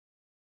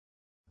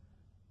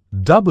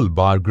double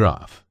bar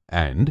graph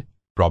and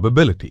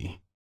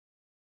probability.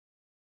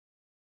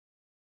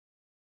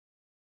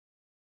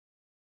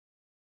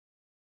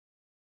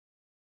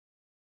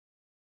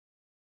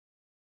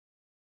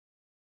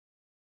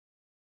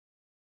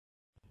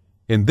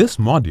 In this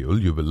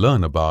module, you will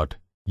learn about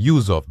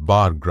use of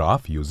bar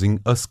graph using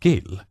a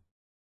scale,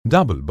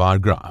 double bar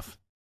graph,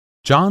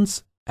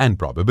 chance and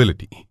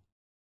probability.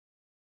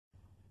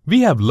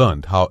 We have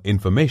learned how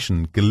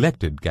information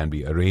collected can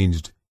be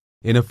arranged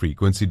in a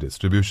frequency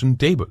distribution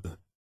table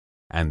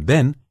and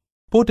then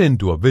put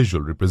into a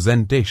visual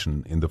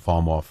representation in the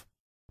form of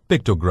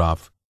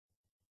pictograph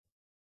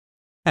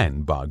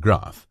and bar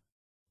graph.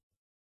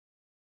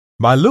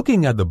 By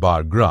looking at the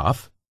bar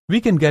graph,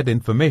 we can get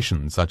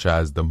information such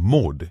as the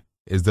mode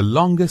is the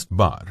longest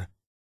bar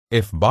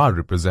if bar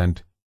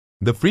represent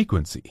the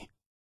frequency.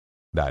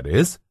 That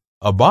is,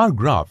 a bar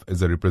graph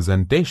is a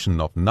representation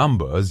of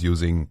numbers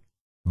using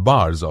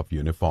bars of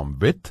uniform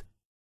width,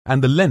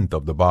 and the length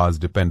of the bars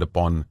depend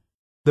upon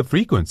the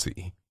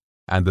frequency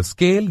and the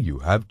scale you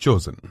have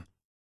chosen.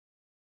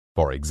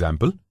 For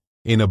example,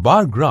 in a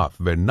bar graph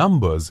where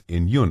numbers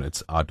in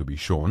units are to be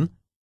shown,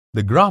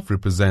 the graph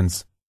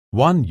represents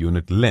 1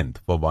 unit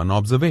length for one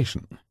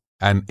observation.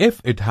 And if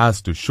it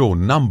has to show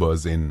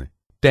numbers in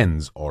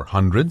tens or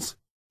hundreds,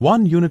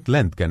 1 unit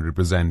length can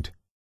represent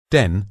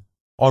 10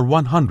 or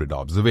 100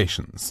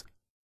 observations.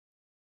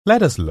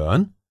 Let us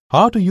learn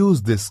how to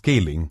use this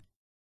scaling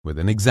with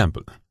an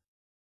example.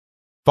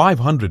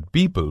 500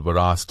 people were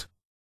asked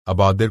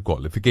about their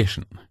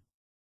qualification.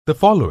 The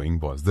following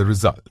was the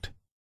result.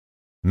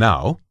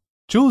 Now,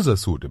 choose a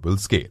suitable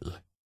scale.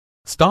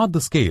 Start the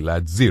scale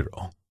at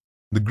 0.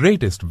 The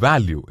greatest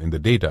value in the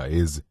data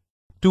is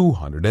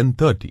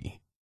 230.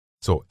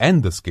 So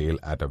end the scale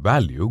at a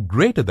value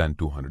greater than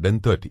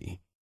 230,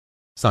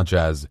 such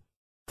as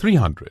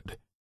 300.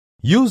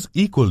 Use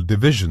equal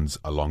divisions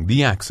along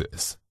the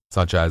axis,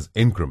 such as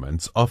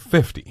increments of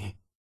 50.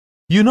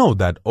 You know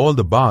that all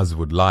the bars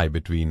would lie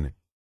between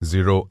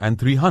 0 and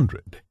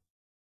 300.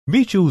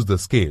 We choose the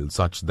scale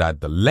such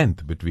that the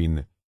length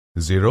between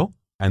 0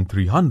 and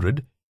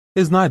 300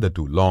 is neither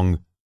too long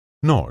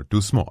nor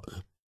too small.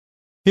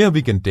 Here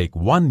we can take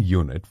 1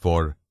 unit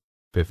for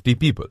 50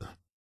 people.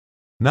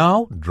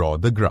 Now draw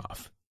the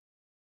graph.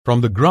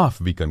 From the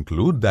graph we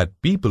conclude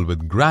that people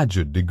with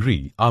graduate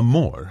degree are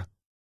more,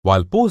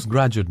 while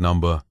postgraduate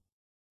number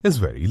is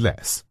very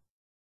less.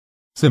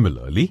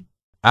 Similarly,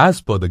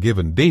 as per the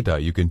given data,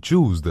 you can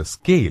choose the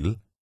scale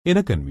in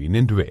a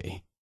convenient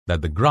way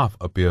that the graph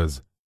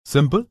appears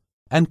simple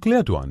and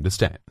clear to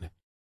understand.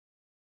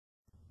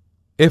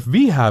 If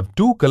we have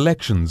 2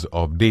 collections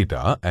of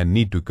data and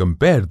need to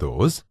compare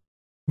those,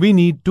 we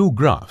need 2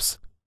 graphs,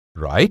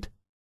 right?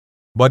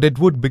 But it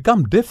would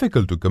become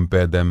difficult to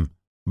compare them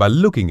by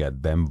looking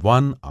at them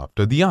one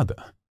after the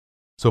other.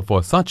 So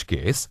for such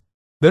case,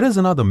 there is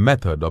another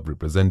method of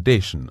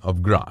representation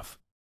of graph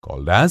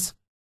called as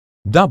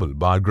double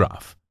bar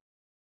graph.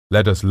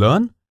 Let us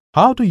learn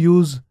how to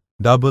use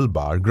double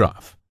bar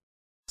graph.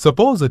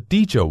 Suppose a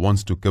teacher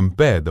wants to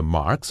compare the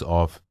marks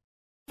of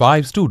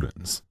 5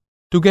 students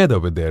together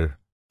with their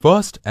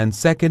first and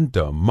second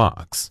term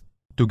marks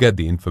to get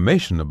the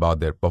information about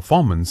their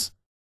performance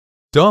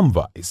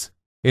term-wise.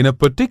 In a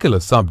particular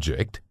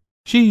subject,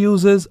 she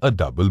uses a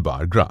double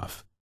bar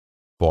graph.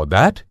 For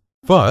that,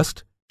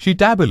 first she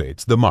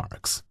tabulates the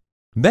marks,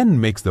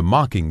 then makes the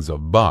markings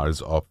of bars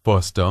of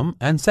first term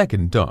and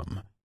second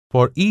term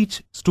for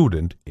each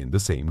student in the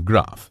same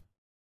graph.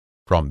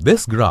 From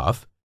this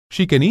graph,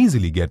 she can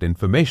easily get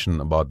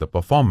information about the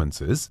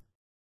performances,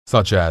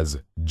 such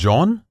as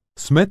John,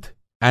 Smith,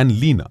 and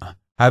Lena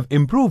have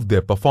improved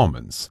their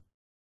performance,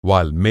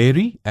 while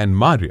Mary and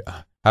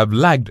Maria have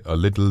lagged a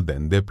little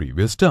than their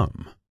previous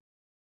term.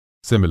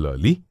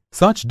 Similarly,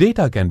 such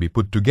data can be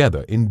put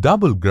together in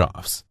double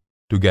graphs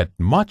to get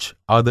much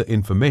other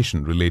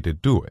information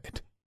related to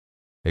it.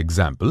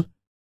 Example,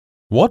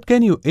 what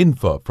can you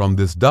infer from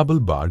this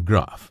double bar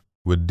graph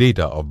with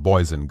data of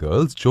boys and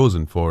girls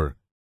chosen for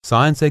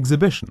science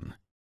exhibition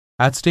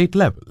at state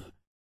level?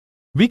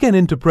 We can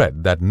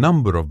interpret that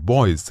number of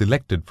boys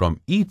selected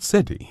from each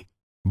city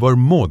were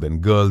more than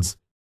girls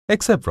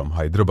except from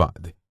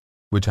Hyderabad,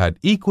 which had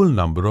equal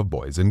number of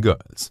boys and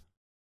girls.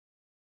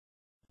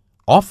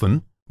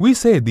 Often, we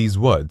say these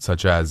words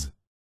such as,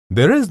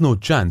 there is no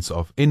chance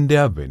of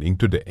India winning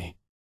today,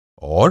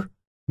 or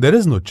there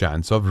is no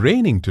chance of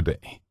raining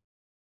today.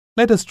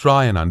 Let us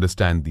try and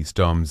understand these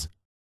terms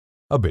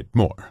a bit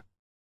more.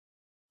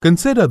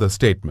 Consider the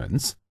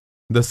statements,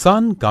 the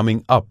sun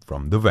coming up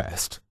from the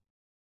west,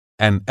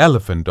 an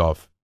elephant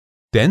of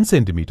 10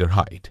 centimeter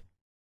height.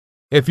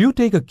 If you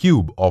take a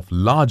cube of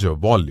larger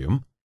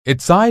volume,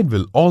 its side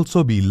will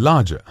also be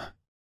larger.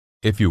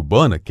 If you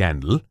burn a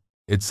candle,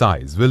 its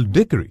size will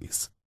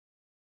decrease.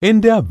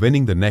 India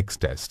winning the next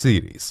test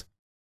series.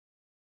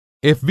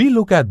 If we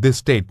look at these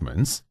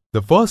statements,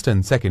 the first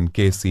and second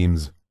case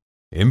seems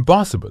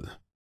impossible,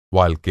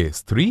 while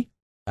case 3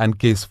 and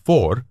case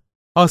 4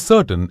 are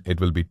certain it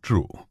will be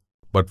true.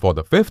 But for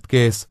the fifth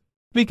case,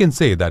 we can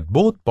say that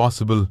both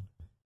possible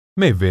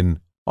may win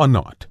or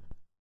not.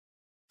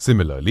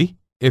 Similarly,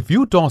 if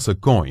you toss a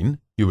coin,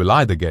 you will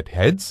either get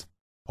heads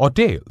or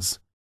tails.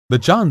 The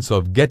chance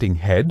of getting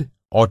head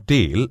or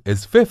tail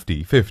is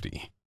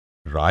 50-50,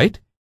 right?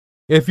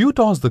 If you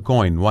toss the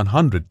coin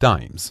 100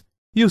 times,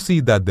 you see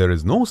that there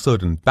is no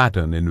certain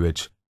pattern in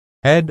which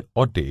head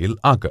or tail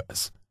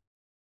occurs.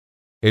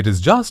 It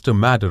is just a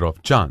matter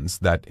of chance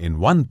that in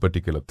one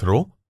particular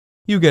throw,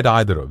 you get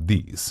either of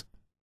these.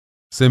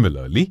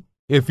 Similarly,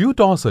 if you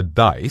toss a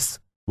dice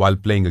while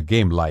playing a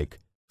game like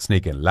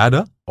Snake and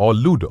Ladder or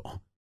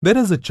Ludo, there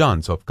is a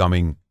chance of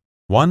coming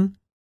 1,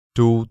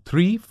 2,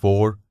 3,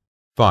 4,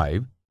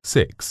 5,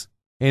 6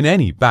 in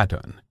any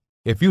pattern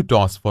if you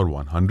toss for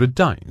 100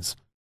 times.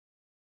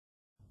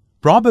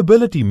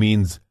 Probability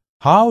means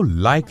how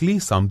likely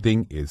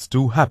something is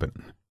to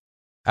happen.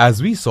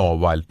 As we saw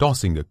while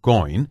tossing a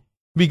coin,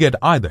 we get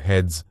either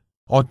heads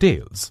or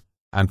tails,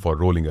 and for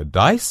rolling a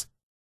dice,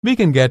 we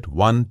can get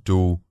 1,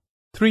 2,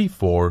 3,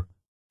 4,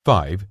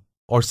 5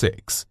 or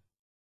 6.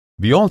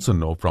 We also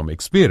know from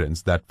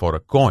experience that for a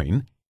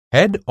coin,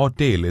 head or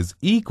tail is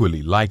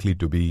equally likely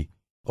to be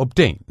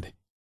obtained.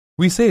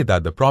 We say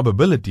that the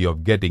probability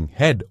of getting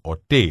head or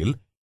tail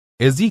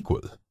is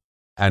equal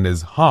and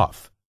is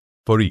half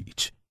for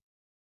each.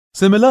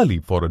 Similarly,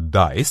 for a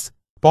dice,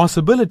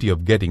 possibility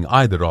of getting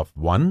either of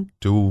 1,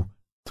 2,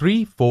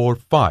 3, 4,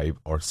 5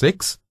 or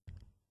 6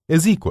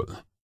 is equal.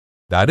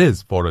 That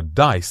is, for a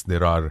dice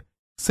there are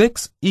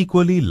 6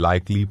 equally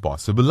likely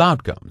possible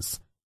outcomes.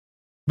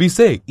 We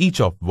say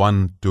each of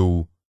 1,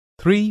 2,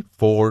 3,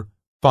 4,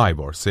 5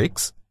 or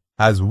 6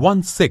 has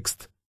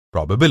 1/6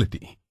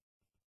 probability.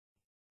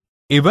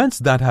 Events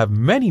that have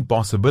many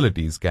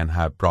possibilities can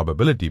have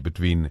probability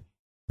between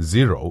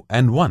 0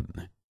 and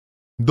 1.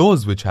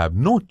 Those which have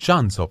no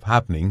chance of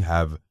happening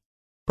have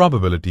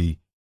probability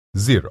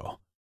 0,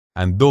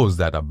 and those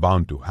that are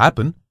bound to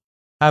happen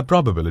have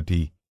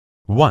probability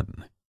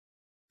 1.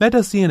 Let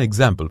us see an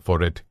example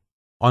for it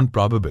on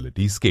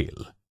probability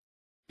scale.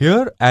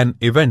 Here, an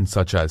event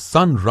such as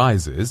sun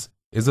rises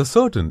is a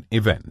certain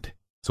event,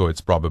 so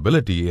its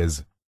probability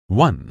is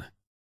 1.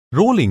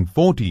 Rolling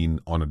 14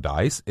 on a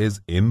dice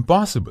is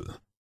impossible,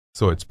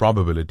 so its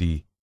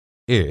probability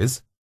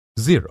is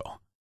 0.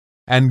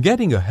 And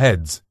getting a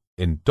heads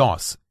in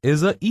toss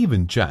is an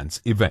even chance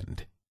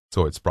event,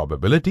 so its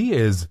probability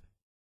is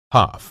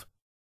half.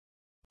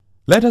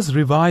 Let us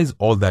revise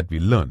all that we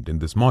learned in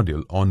this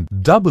module on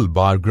double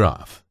bar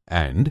graph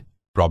and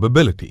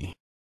probability.